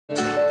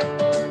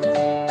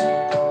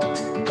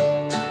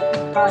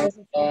Well,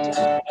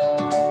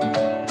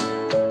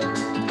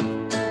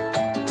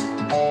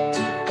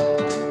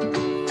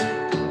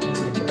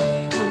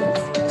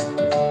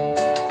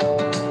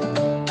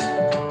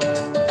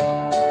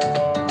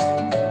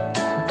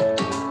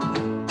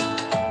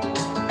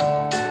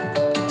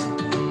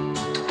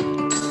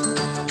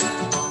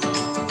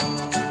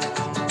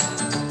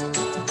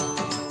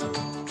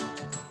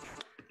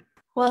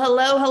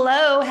 hello,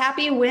 hello.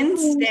 Happy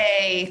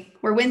Wednesday.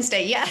 We're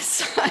Wednesday.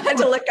 Yes. I had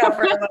to look up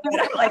for a moment.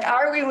 I'm like,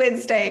 are we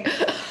Wednesday?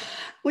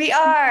 We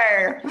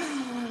are.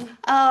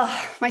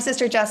 Oh, my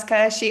sister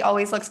Jessica, she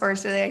always looks forward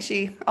to today.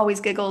 She always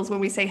giggles when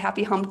we say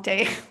happy hump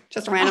day.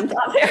 Just a random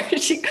thought there.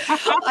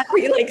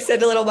 We like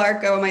send a little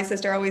Marco, and my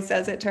sister always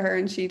says it to her,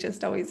 and she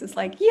just always is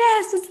like,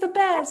 yes, it's the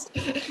best.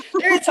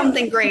 There is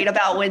something great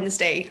about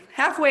Wednesday.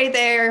 Halfway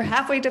there,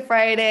 halfway to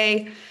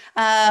Friday.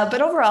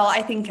 But overall,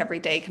 I think every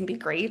day can be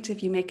great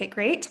if you make it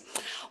great.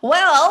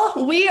 Well,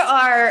 we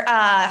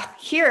are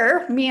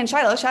here, me and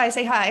Shiloh. Shall I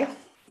say hi?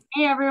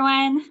 Hey,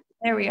 everyone.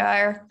 There we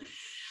are.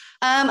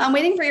 I'm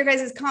waiting for your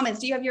guys'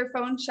 comments. Do you have your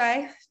phone,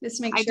 Shy? Just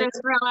to make sure. I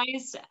just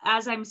realized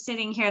as I'm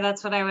sitting here,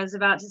 that's what I was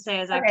about to say,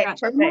 is I Okay, forgot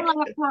to my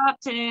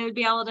laptop to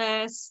be able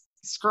to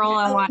scroll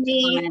and watch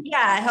comments.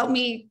 Yeah, help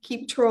me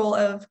keep control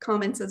of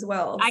comments as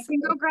well. I can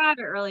go grab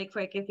it really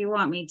quick if you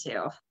want me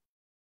to.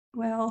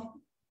 Well,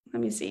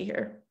 let me see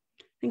here.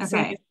 I think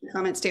okay.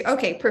 Comments too.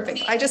 Okay,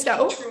 perfect. I just got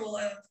control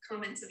of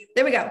comments.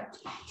 There we go.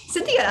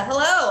 Cynthia,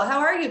 hello. How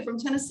are you from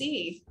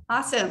Tennessee?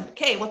 Awesome.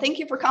 Okay, well, thank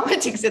you for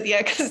commenting, Cynthia,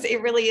 because it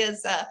really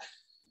is a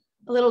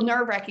little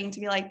nerve-wracking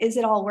to be like, is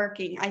it all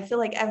working? I feel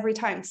like every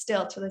time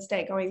still to this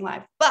day going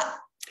live. But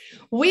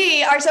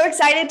we are so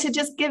excited to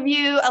just give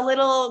you a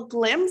little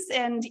glimpse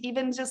and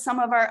even just some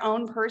of our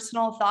own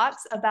personal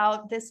thoughts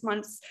about this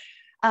month's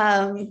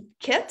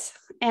kit,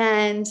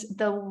 and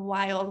the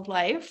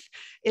wildlife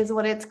is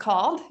what it's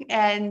called.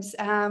 And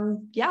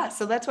yeah,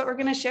 so that's what we're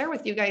going to share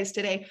with you guys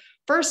today.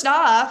 First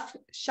off,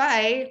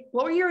 Shy,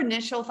 what were your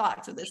initial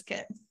thoughts of this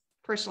kit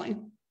personally?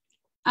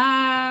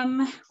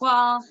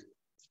 Well,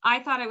 I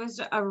thought it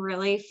was a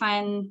really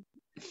fun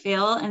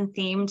feel and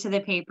theme to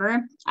the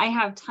paper. I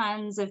have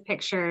tons of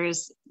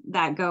pictures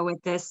that go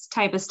with this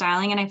type of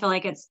styling, and I feel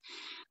like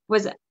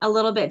was a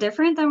little bit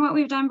different than what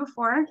we've done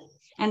before.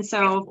 And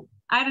so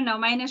I don't know,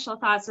 my initial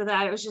thoughts of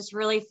that, it was just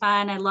really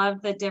fun. I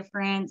love the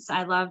difference.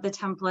 I love the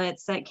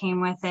templates that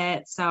came with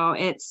it. So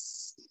it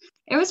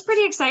was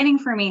pretty exciting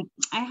for me.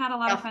 I had a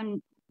lot of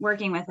fun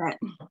working with it.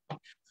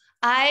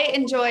 I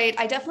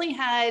definitely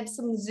had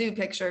some zoo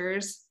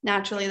pictures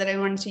naturally that I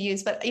wanted to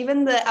use, but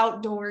even the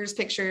outdoors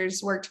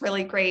pictures worked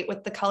really great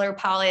with the color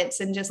palettes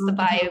and just the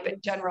vibe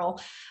in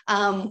general.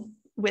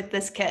 With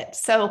this kit.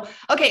 So,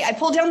 okay, I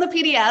pulled down the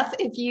PDF.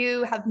 If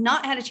you have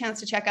not had a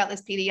chance to check out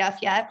this PDF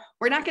yet,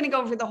 we're not going to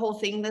go over the whole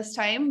thing this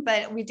time,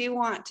 but we do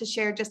want to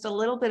share just a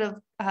little bit of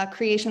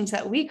creations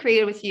that we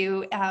created with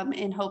you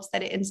in hopes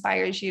that it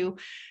inspires you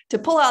to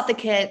pull out the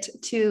kit,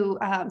 to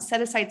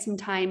set aside some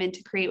time and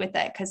to create with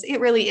it, because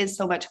it really is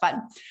so much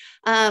fun.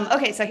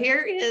 Okay, so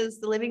here is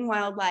the living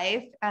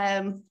wildlife.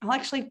 I'll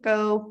actually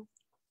go,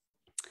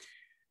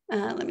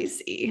 let me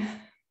see.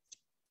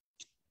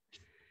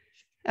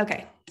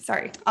 Okay,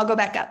 sorry, I'll go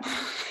back up.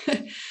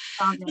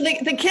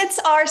 The kits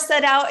are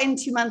set out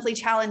into monthly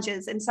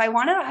challenges. And so I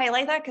wanted to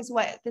highlight that because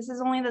this is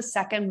only the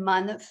second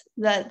month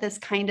that this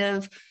kind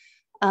of,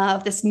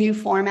 this new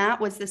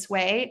format was this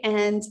way.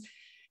 And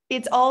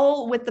it's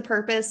all with the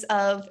purpose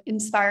of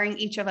inspiring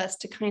each of us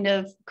to kind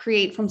of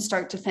create from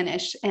start to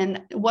finish.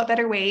 And what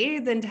better way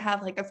than to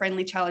have like a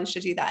friendly challenge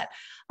to do that?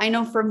 I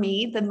know for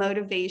me, the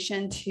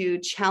motivation to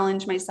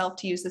challenge myself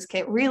to use this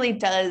kit really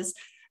does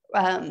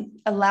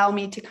allow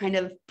me to kind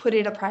of put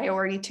it a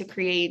priority to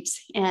create.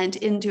 And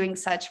in doing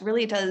such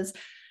really does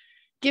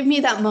give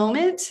me that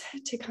moment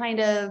to kind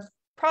of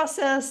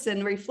process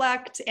and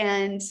reflect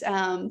and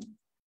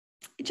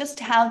just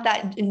have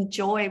that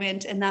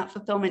enjoyment and that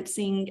fulfillment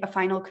seeing a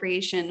final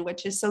creation,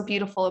 which is so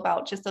beautiful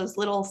about just those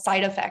little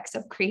side effects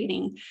of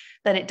creating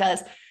that it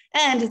does.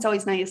 And it's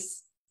always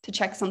nice to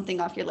check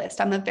something off your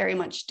list. I'm a very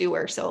much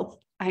doer, so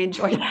I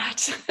enjoy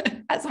that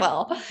as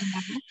well.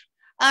 Mm-hmm.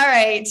 All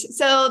right,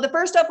 so the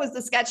first up was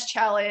the sketch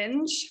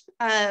challenge,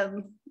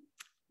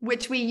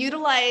 which we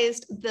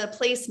utilized the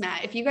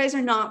placemat. If you guys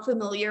are not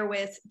familiar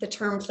with the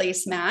term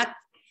placemat,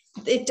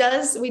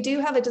 we do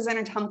have a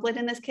designer template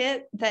in this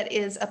kit that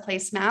is a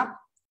placemat.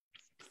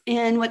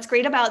 And what's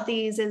great about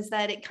these is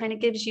that it kind of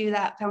gives you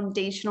that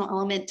foundational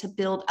element to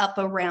build up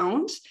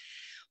around,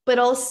 but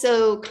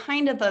also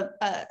kind of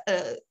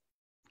a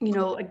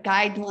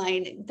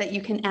guideline that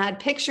you can add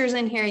pictures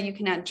in here, you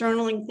can add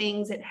journaling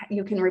things,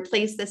 you can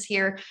replace this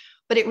here,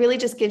 but it really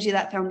just gives you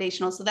that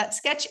foundational. So that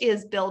sketch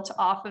is built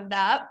off of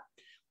that.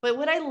 But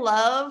what I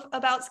love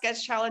about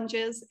sketch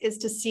challenges is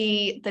to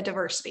see the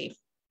diversity,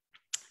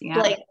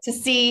 like to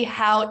see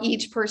how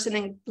each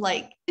person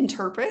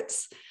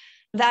interprets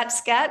that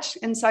sketch.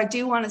 And so I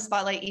do want to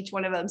spotlight each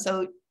one of them.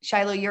 So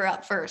Shiloh, you're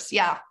up first.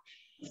 Yeah.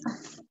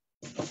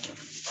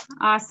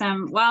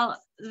 Awesome.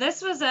 Well,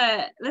 this was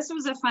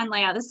a fun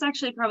layout. This is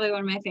actually probably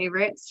one of my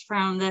favorites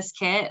from this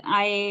kit.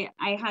 I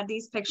had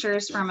these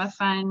pictures from a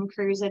fun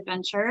cruise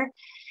adventure,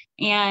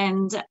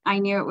 and I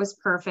knew it was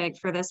perfect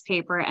for this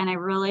paper. And I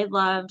really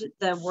loved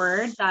the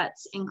word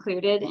that's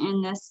included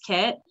in this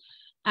kit.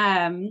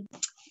 And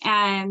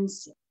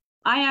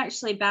I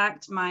actually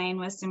backed mine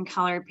with some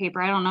colored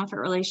paper. I don't know if it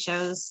really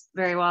shows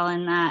very well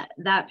in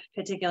that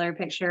particular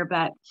picture,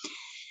 but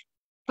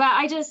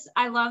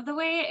I love the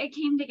way it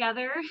came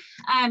together.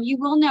 You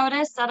will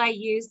notice that I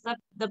used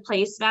the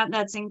placemat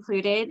that's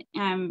included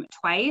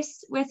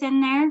twice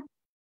within there,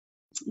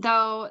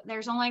 though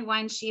there's only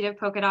one sheet of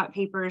polka dot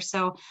paper.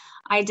 So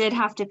I did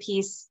have to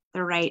piece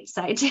the right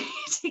side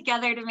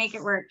together to make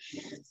it work.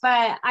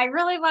 But I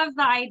really love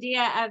the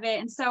idea of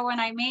it. And so when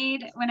I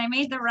made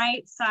the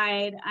right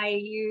side, I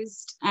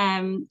used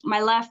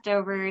my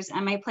leftovers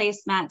and my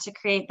placemat to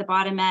create the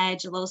bottom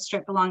edge, a little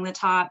strip along the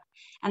top.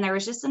 And there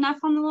was just enough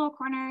on the little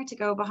corner to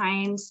go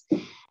behind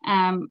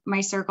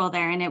my circle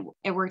there. And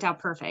it worked out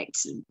perfect,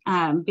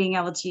 being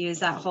able to use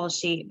that whole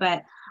sheet.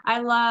 But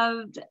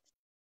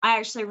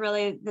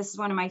this is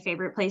one of my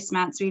favorite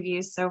placemats we've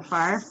used so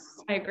far.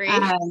 I agree.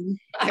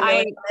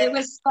 It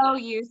was so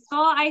useful.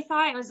 I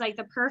thought it was like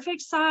the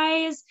perfect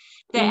size.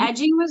 The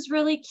edging was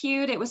really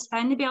cute. It was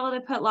fun to be able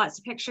to put lots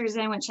of pictures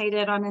in, which I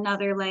did on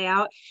another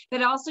layout,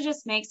 but it also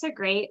just makes a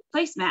great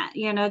placemat,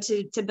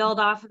 to build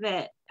off of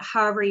it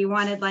however you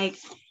wanted. Like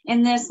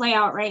in this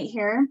layout right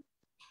here,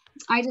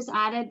 I just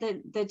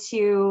added the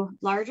two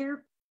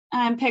larger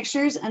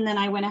pictures, and then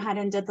I went ahead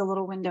and did the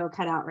little window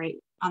cutout right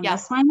on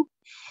this one.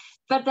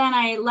 But then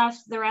I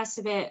left the rest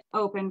of it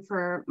open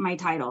for my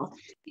title,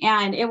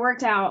 and it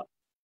worked out.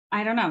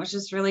 I don't know. It was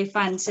just really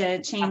fun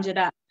to change it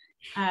up.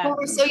 Well,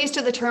 we're so used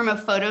to the term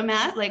of photo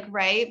mat,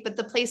 right? But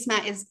the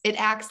placemat it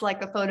acts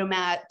like a photo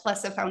mat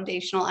plus a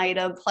foundational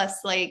item plus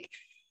like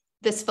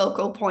this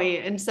focal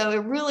point. And so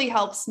it really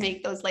helps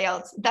make those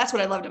layouts. That's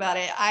what I loved about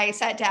it. I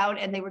sat down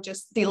and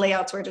the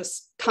layouts were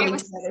just coming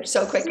together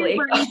so quickly.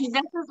 This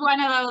is one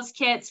of those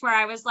kits where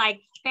I was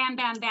like, bam,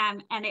 bam,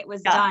 bam, and it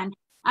was done.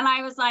 And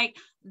I was like,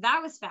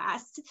 that was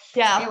fast.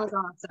 Yeah. It was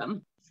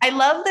awesome. I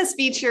love this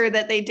feature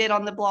that they did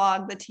on the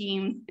blog, the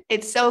team.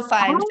 It's so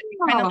fun to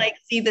kind of like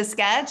see the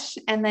sketch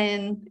and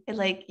then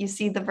you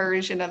see the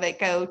version of it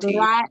go to.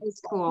 That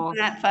is cool. Isn't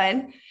that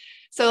fun?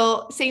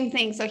 So same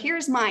thing. So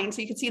here's mine.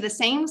 So you can see the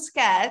same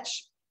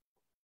sketch,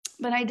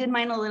 but I did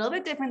mine a little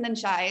bit different than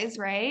Shy's,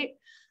 right?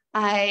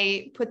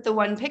 I put the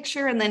one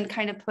picture and then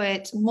kind of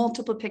put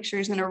multiple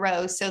pictures in a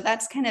row. So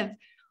that's kind of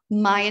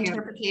my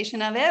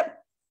interpretation of it.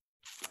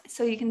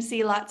 So you can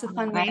see lots of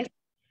fun ways.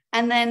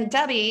 And then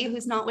Debbie,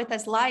 who's not with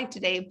us live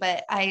today,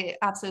 but I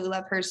absolutely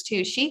love hers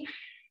too. She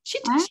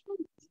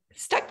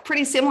stuck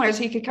pretty similar.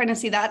 So you could kind of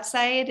see that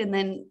side and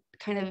then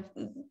kind of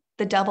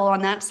the double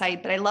on that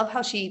side. But I love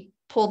how she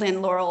pulled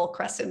in laurel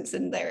crescents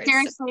in there.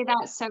 Seriously,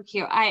 that's so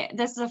cute.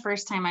 This is the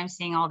first time I'm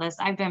seeing all this.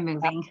 I've been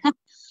moving.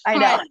 I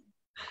know.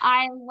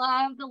 I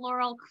love the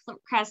laurel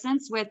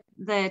crescents with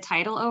the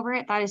title over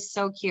it. That is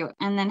so cute.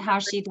 And then how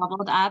she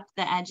doubled up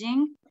the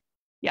edging.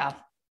 Yeah.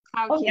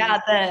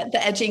 The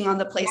edging on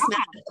the placemat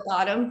at the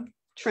bottom,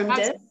 trimmed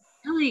it.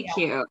 Really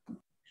cute.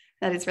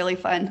 That is really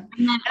fun.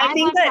 And then I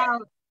think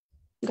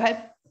go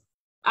ahead.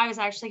 I was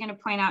actually going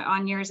to point out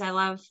on yours. I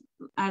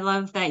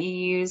love that you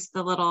use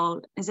the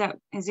little, is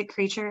it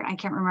creature? I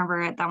can't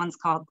remember what that one's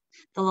called.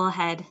 The little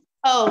head.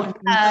 Oh,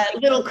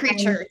 little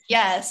creature.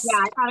 Yes. Yeah,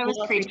 I thought it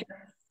was creature.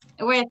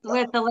 With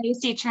the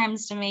lacy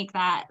trims to make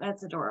that.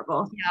 That's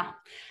adorable. Yeah.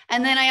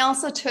 And then I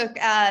also took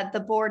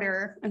the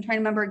border. I'm trying to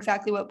remember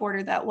exactly what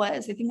border that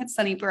was. I think it's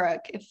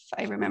Sunnybrook, if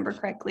I remember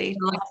correctly. It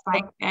looks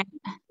like it.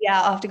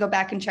 Yeah, I'll have to go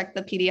back and check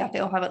the PDF.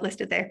 They'll have it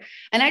listed there.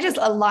 And I just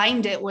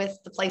aligned it with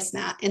the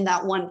placemat in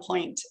that one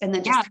point. And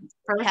then just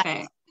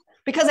perfect.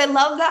 Because I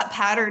love that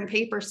pattern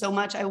paper so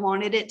much. I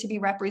wanted it to be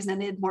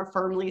represented more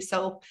firmly.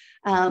 So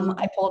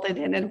I pulled it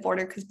in a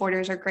border because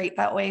borders are great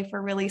that way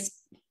for really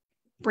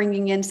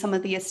bringing in some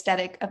of the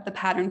aesthetic of the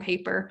pattern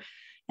paper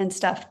and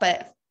stuff.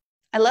 But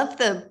I love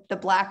the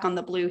black on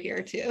the blue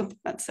here too.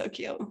 That's so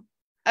cute.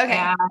 Okay.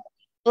 Yeah.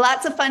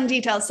 Lots of fun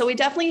details. So we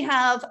definitely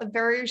have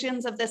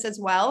versions of this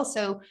as well.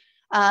 So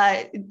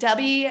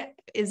Debbie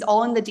is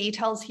all in the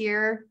details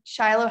here.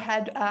 Shiloh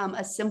had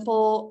a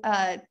simple,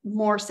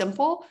 more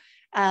simple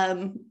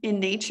in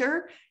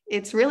nature.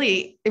 It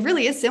really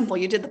is simple.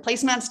 You did the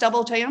placemats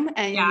double trim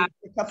and you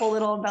did a couple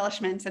little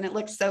embellishments and it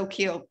looks so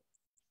cute.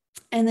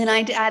 And then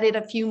I added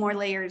a few more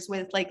layers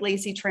with like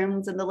lacy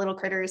trims and the little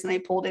critters, and I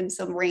pulled in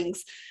some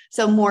rings.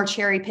 So more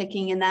cherry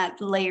picking and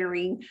that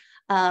layering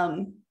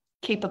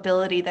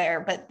capability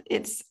there. But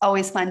it's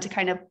always fun to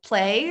kind of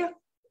play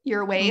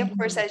your way, of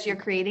course, as you're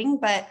creating,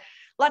 but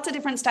lots of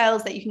different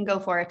styles that you can go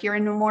for. If you're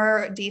in a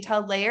more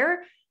detailed layer,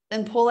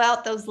 then pull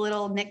out those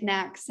little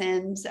knickknacks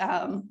and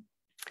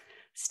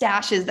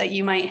stashes that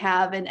you might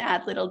have and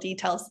add little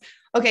details.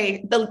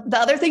 Okay, the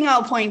other thing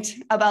I'll point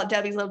about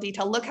Debbie's little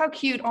detail, look how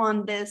cute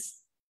on this,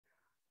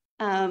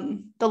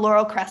 the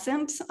laurel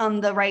crescent on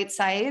the right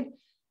side.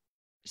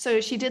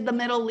 So she did the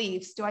middle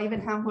leaves. Do I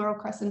even have little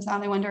crescents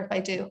on? I wonder if I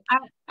do.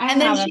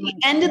 And then she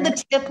ended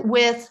the tip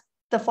with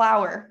the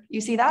flower. You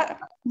see that?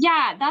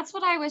 Yeah, that's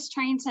what I was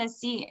trying to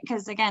see.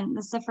 Because again,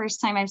 this is the first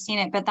time I've seen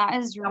it, but that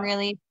is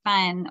really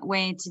fun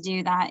way to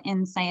do that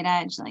inside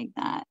edge like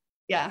that.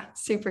 Yeah,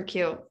 super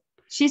cute.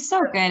 She's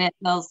so good at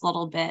those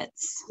little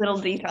bits. Little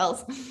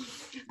details.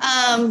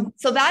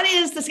 So that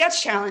is the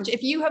sketch challenge.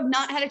 If you have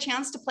not had a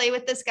chance to play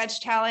with the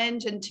sketch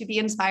challenge and to be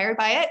inspired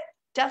by it,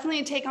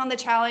 definitely take on the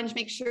challenge.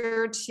 Make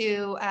sure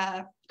to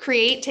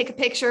take a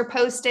picture,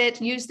 post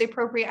it, use the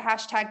appropriate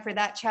hashtag for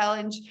that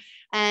challenge,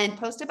 and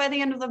post it by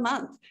the end of the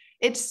month.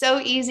 It's so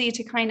easy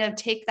to kind of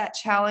take that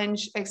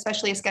challenge,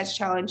 especially a sketch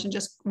challenge, and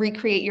just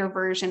recreate your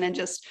version and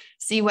just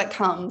see what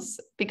comes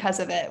because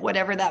of it,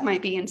 whatever that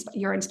might be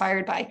you're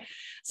inspired by.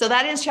 So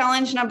that is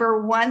challenge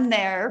number 1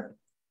 there.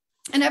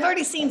 And I've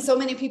already seen so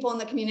many people in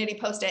the community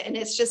post it. And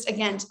it's just,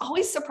 again, it's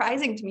always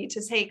surprising to me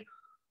to take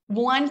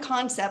one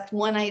concept,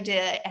 one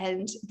idea,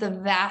 and the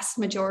vast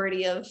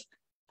majority of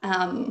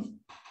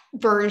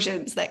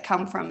versions that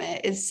come from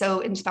it is so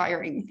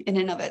inspiring in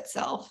and of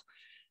itself.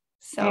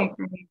 So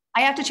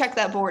I have to check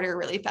that border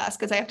really fast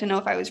because I have to know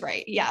if I was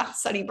right. Yeah,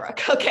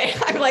 Sunnybrook. Okay.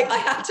 I'm like, I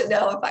have to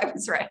know if I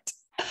was right.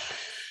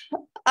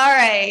 All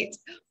right.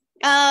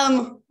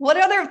 What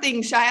other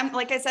things, Shy?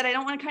 Like I said, I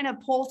don't want to kind of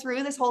pull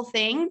through this whole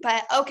thing,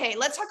 but okay,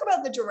 let's talk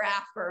about the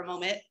giraffe for a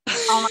moment.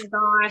 Oh my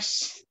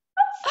gosh.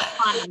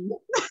 Fun.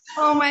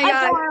 Oh my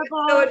God,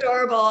 so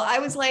adorable. I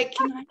was like,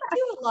 can I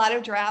do a lot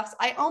of giraffes?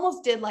 I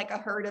almost did like a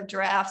herd of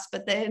giraffes,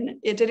 but then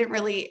it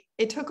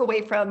took away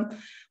from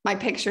my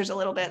pictures a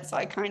little bit. So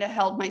I kind of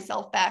held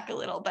myself back a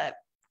little bit.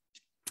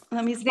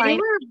 They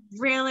were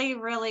really,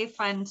 really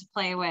fun to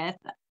play with.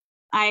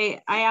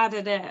 I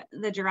added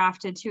the giraffe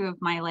to 2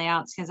 of my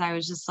layouts because I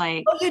was just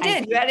like, oh, you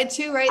did. You added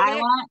 2 right there.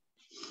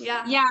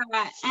 Yeah.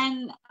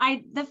 And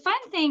the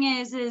fun thing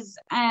is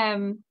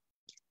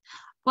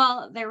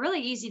well, they're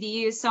really easy to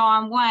use. So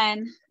on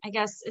one, I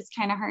guess it's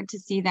kind of hard to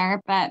see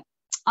there, but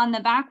on the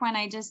back one,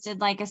 I just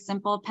did like a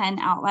simple pen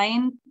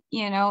outline,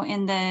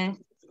 in the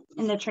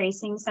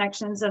tracing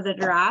sections of the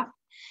giraffe.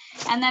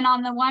 And then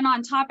on the one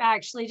on top, I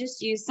actually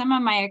just used some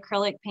of my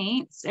acrylic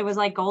paints. It was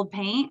like gold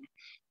paint.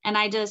 And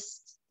I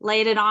just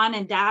laid it on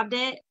and dabbed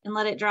it and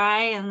let it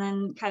dry and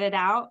then cut it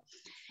out.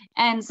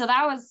 And so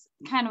that was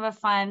kind of a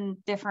fun,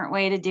 different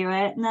way to do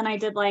it. And then I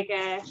did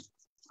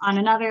on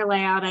another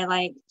layout,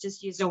 I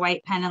just used a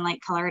white pen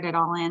and colored it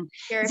all in.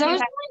 Here, so it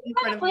was really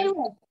fun to play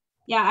with.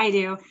 Yeah, I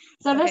do.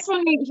 So this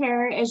one right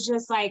here is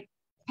just like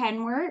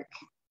pen work.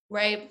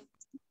 Right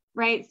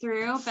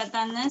through. But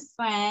then this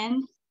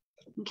one,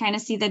 you kind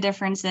of see the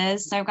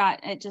differences. So I've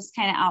got it just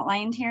kind of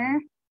outlined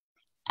here.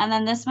 And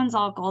then this one's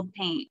all gold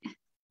paint.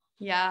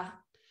 Yeah.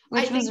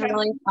 Which was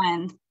really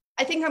fun.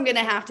 I think I'm going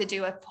to have to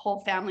do a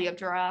whole family of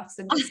giraffes.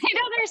 And I know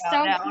they're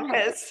so cute.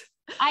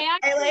 I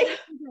added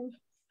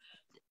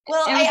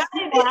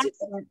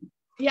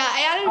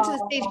it to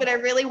the page, but I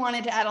really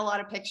wanted to add a lot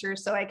of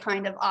pictures. So I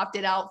kind of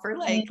opted out for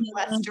less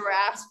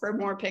giraffes for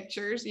more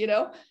pictures,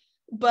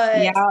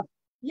 but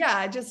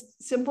yeah,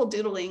 just simple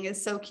doodling is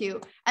so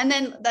cute. And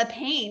then the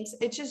paint,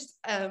 it just,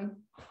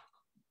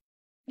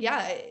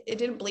 it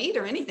didn't bleed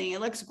or anything.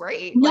 It looks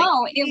great.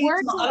 No, it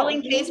worked.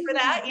 Modeling case for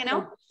that,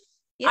 Yeah.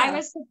 I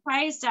was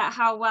surprised at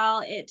how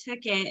well it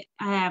took it.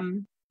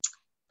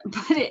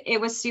 But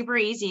it was super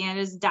easy. I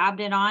just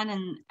dabbed it on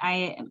and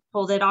I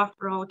pulled it off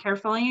real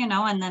carefully, and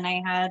then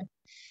I had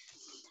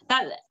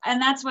that,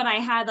 and that's what I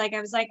had. I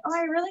was like, oh,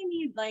 I really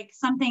need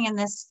something in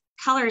this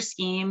color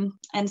scheme.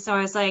 And so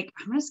I was like,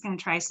 I'm just going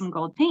to try some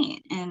gold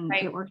paint, and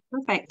it worked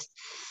perfect.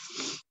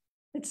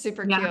 It's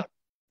super cute.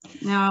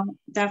 No,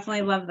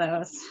 definitely love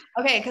those.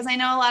 Okay, because I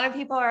know a lot of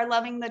people are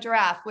loving the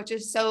giraffe, which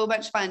is so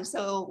much fun.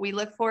 So we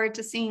look forward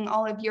to seeing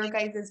all of your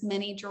guys'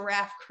 mini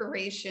giraffe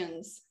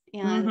creations.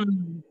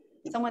 And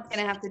someone's going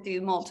to have to do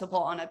multiple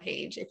on a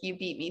page if you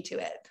beat me to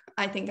it.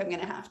 I think I'm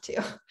going to have to.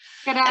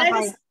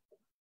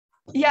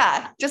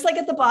 Just like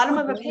at the bottom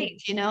of a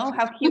page,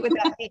 how cute would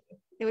that be?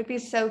 It would be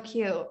so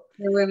cute. It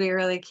would be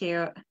really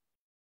cute.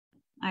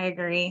 I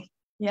agree.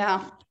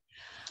 Yeah.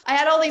 I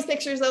had all these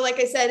pictures though, like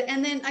I said,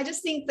 and then I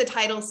just think the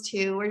titles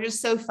too were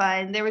just so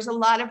fun. There was a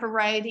lot of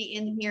variety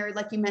in here.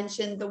 Like you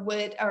mentioned, the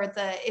wood, or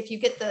if you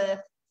get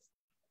the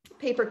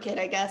paper kit,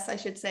 I guess I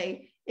should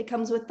say, it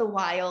comes with the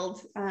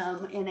wild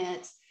in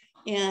it,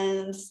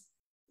 and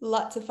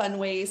lots of fun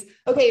ways.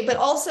 Okay. But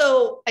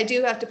also I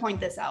do have to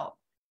point this out.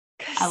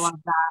 I love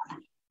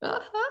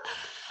that.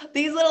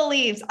 These little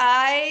leaves.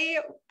 I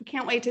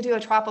can't wait to do a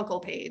tropical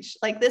page.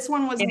 This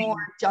one was more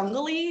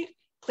jungly,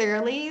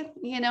 clearly,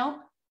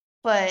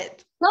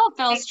 but still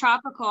feels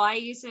tropical. I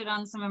use it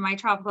on some of my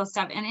tropical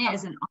stuff, and it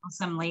is an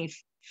awesome leaf.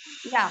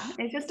 Yeah,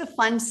 it's just a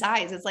fun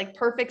size. It's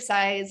perfect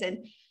size,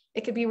 and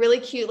it could be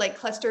really cute,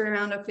 clustered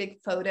around a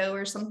big photo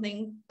or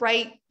something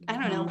bright. I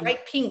don't know,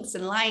 bright pinks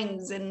and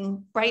limes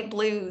and bright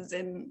blues,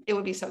 and it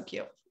would be so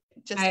cute.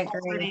 Just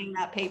alternating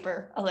that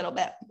paper a little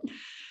bit.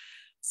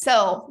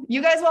 So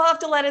you guys will have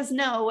to let us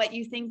know what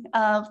you think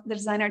of the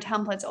designer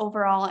templates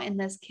overall in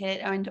this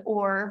kit,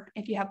 or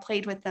if you have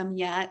played with them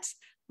yet.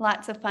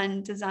 lots of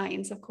fun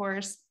designs, of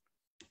course.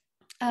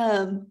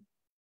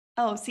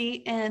 Oh,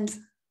 see, and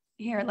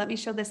here, let me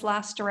show this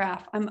last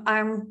giraffe.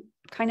 I'm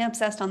kind of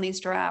obsessed on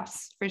these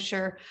giraffes for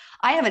sure.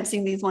 I haven't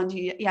seen these ones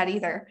yet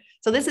either.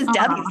 So this is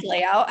Debbie's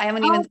layout. I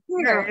haven't even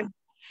seen her.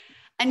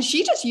 And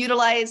she just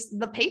utilized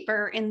the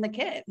paper in the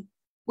kit,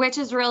 which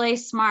is really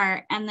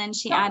smart. And then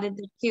she added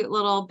the cute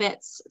little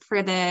bits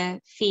for the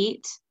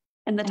feet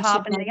and the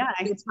top and the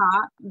eye. The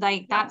top,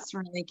 like that's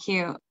really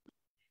cute.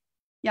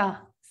 Yeah,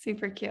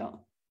 super cute.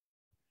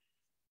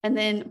 And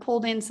then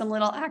pulled in some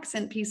little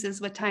accent pieces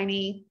with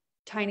tiny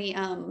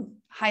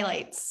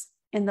highlights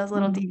in those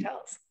little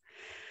details.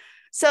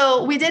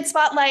 So we did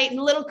spotlight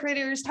little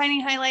critters,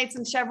 tiny highlights,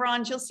 and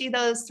chevrons. You'll see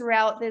those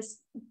throughout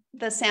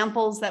the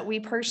samples that we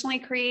personally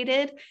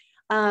created,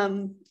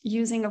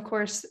 using, of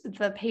course,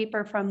 the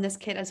paper from this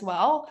kit as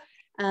well.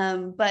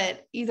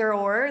 But either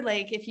or,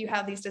 like if you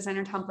have these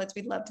designer templates,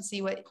 we'd love to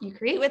see what you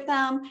create with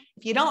them.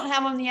 If you don't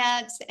have them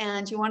yet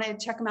and you want to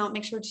check them out,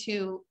 make sure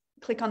to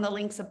click on the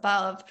links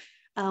above.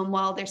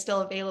 While they're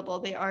still available.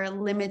 They are a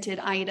limited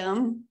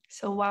item,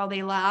 so while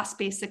they last,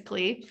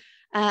 basically.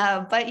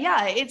 But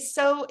yeah, it's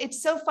so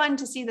fun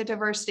to see the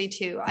diversity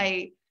too.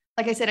 Like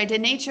I said, I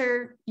did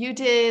nature. You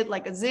did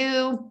like a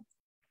zoo.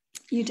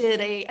 You did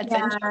a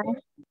adventure.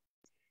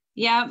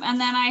 Yeah,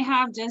 and then I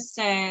have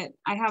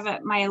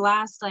my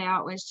last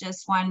layout was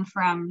just one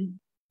from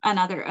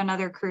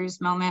another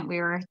cruise moment. We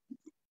were,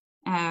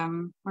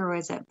 where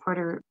was it?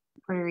 Puerto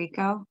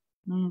Rico?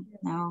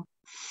 No.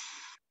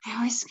 I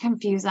always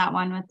confuse that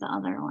one with the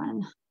other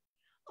one.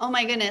 Oh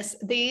my goodness.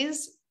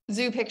 These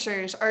zoo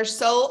pictures are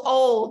so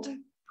old.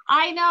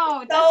 I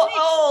know. So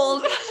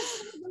old.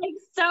 Like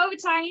so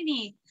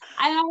tiny.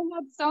 And I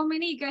had so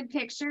many good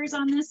pictures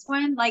on this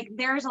one. Like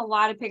there's a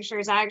lot of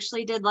pictures. I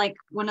actually did like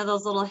one of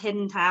those little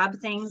hidden tab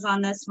things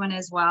on this one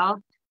as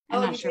well. I'm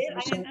not sure if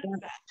I showed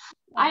that.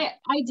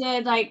 I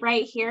did like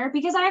right here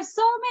because I have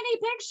so many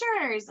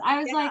pictures. I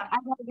was like, I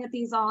gotta get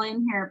these all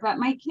in here, but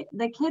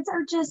the kids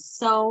are just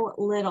so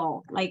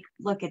little. Like,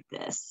 look at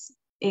this.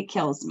 It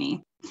kills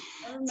me.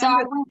 So I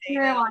went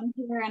through on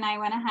here and I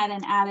went ahead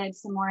and added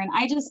some more. And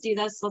I just do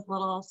this with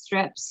little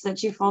strips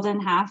that you fold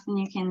in half and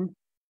you can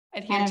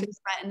adhere to the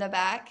front and the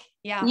back.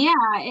 Yeah. Yeah,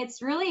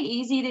 it's really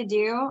easy to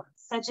do.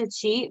 Such a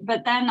cheat,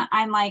 but then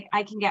I'm like,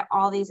 I can get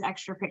all these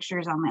extra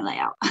pictures on my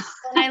layout.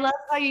 And I love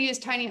how you use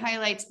tiny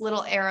highlights,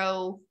 little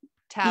arrow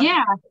tab.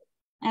 Yeah,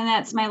 and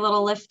that's my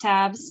little lift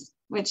tabs,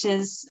 which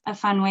is a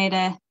fun way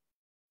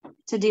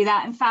to do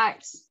that. In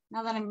fact,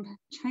 now that I'm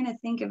trying to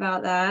think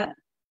about that,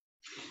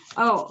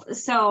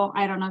 so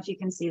I don't know if you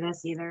can see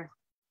this either,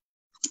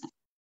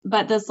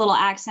 but this little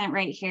accent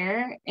right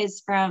here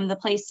is from the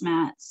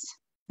placemats.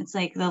 It's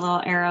like the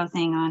little arrow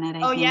thing on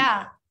it. I think.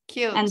 Yeah.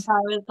 Cute. And so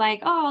I was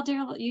like, oh,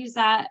 I'll use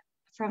that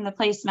from the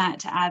placemat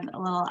to add a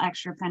little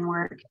extra pen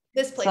work.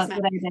 This placemat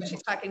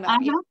she's talking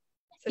about. So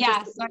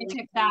I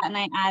took that and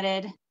I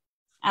added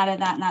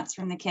that, and that's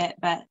from the kit.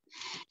 But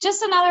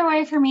just another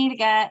way for me to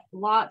get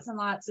lots and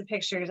lots of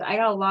pictures. I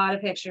got a lot of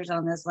pictures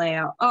on this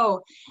layout.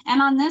 Oh,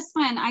 and on this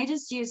one, I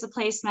just used a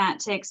placemat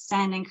to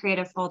extend and create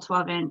a full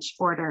 12-inch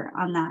border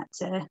on that.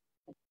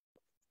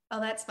 Oh,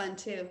 that's fun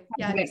too.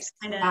 Yeah, just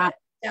kind of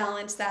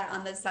balance that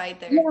on the side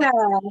there. Yeah.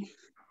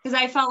 Because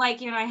I felt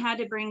like, I had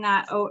to bring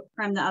that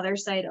from the other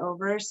side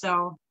over.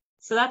 So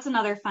that's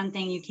another fun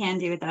thing you can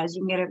do with that is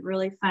you can get a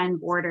really fun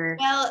border.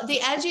 Well, the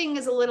edging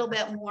is a little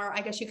bit more, I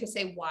guess you could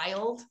say,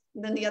 wild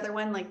than the other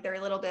one. Like they're a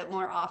little bit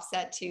more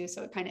offset too.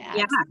 So it kind of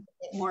adds a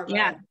bit more of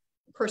a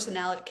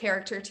personality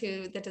character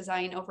to the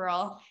design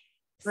overall.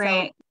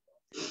 Right.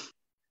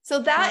 So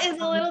that is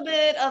a little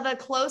bit of a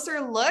closer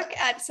look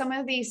at some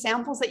of the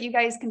samples that you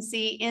guys can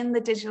see in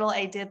the digital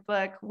idea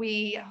book.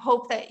 We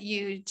hope that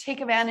you take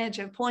advantage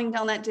of pulling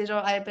down that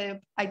digital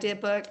idea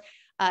book,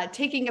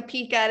 taking a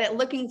peek at it,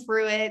 looking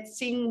through it,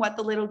 seeing what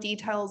the little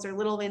details or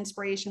little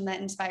inspiration that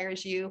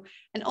inspires you.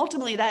 And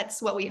ultimately,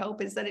 that's what we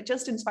hope, is that it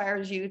just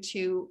inspires you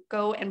to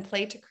go and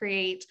play to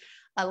create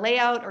a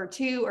layout or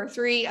 2 or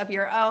 3 of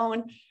your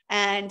own,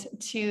 and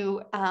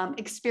to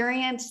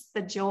experience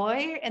the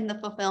joy and the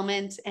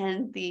fulfillment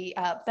and the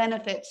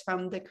benefits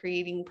from the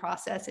creating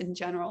process in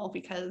general.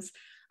 Because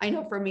I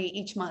know for me,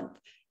 each month,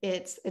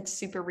 it's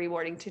super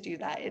rewarding to do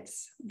that.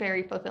 It's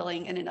very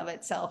fulfilling in and of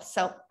itself.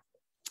 So,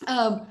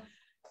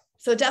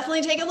 so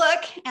definitely take a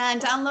look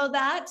and download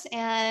that,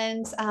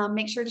 and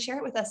make sure to share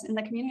it with us in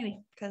the community,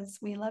 because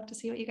we love to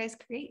see what you guys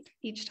create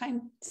each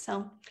time.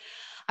 So,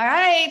 all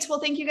right. Well,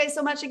 thank you guys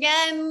so much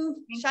again.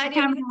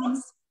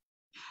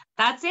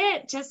 That's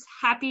it. Just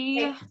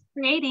happy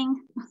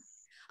creating.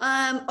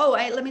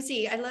 Let me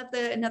see. I love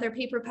another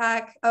paper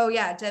pack. Oh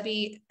yeah,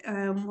 Debbie.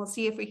 We'll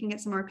see if we can get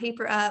some more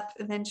paper up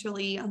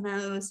eventually on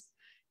those.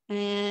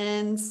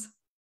 And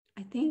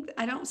I think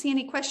I don't see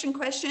any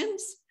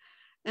questions.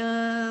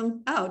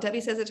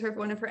 Debbie says it's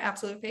one of her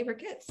absolute favorite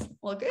kits.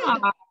 Well, good.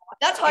 Aww.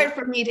 That's hard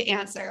for me to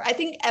answer. I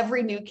think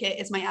every new kit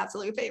is my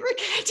absolute favorite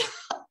kit.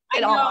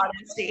 In all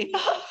honesty,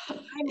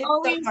 I'm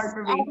always, so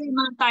every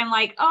month I'm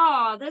like,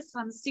 oh, this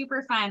one's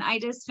super fun. I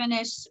just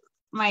finished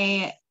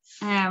my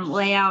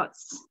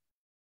layouts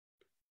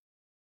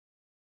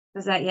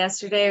was that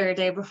yesterday or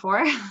day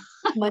before?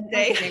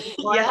 Monday. Day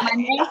before, Yeah.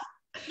 Monday.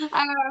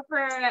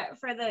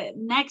 For the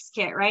next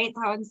kit, right?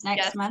 That one's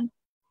next month.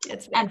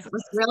 And it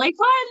was really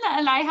fun.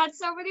 And I had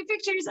so many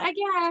pictures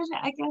again.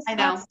 I guess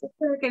that's the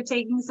perk of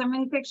taking so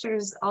many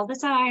pictures all the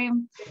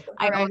time.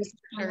 I always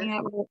find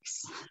it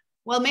works.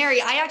 Well, Mary,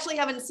 I actually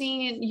haven't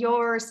seen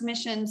your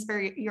submissions for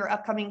your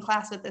upcoming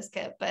class with this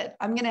kit, but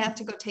I'm going to have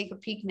to go take a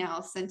peek now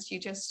since you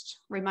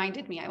just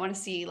reminded me. I want to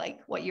see like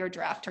what your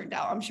draft turned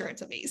out. I'm sure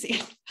it's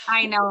amazing.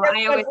 I know.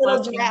 I always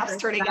love drafts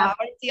turning out.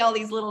 I want to see all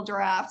these little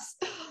drafts.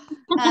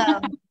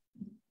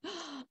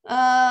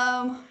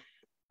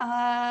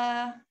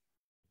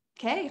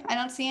 Okay. I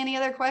don't see any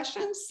other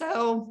questions.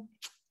 So,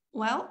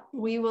 well,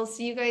 we will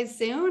see you guys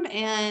soon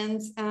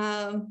and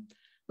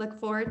look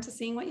forward to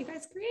seeing what you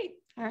guys create.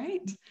 All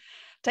right.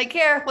 Take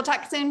care. We'll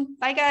talk soon.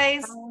 Bye,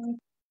 guys. Bye.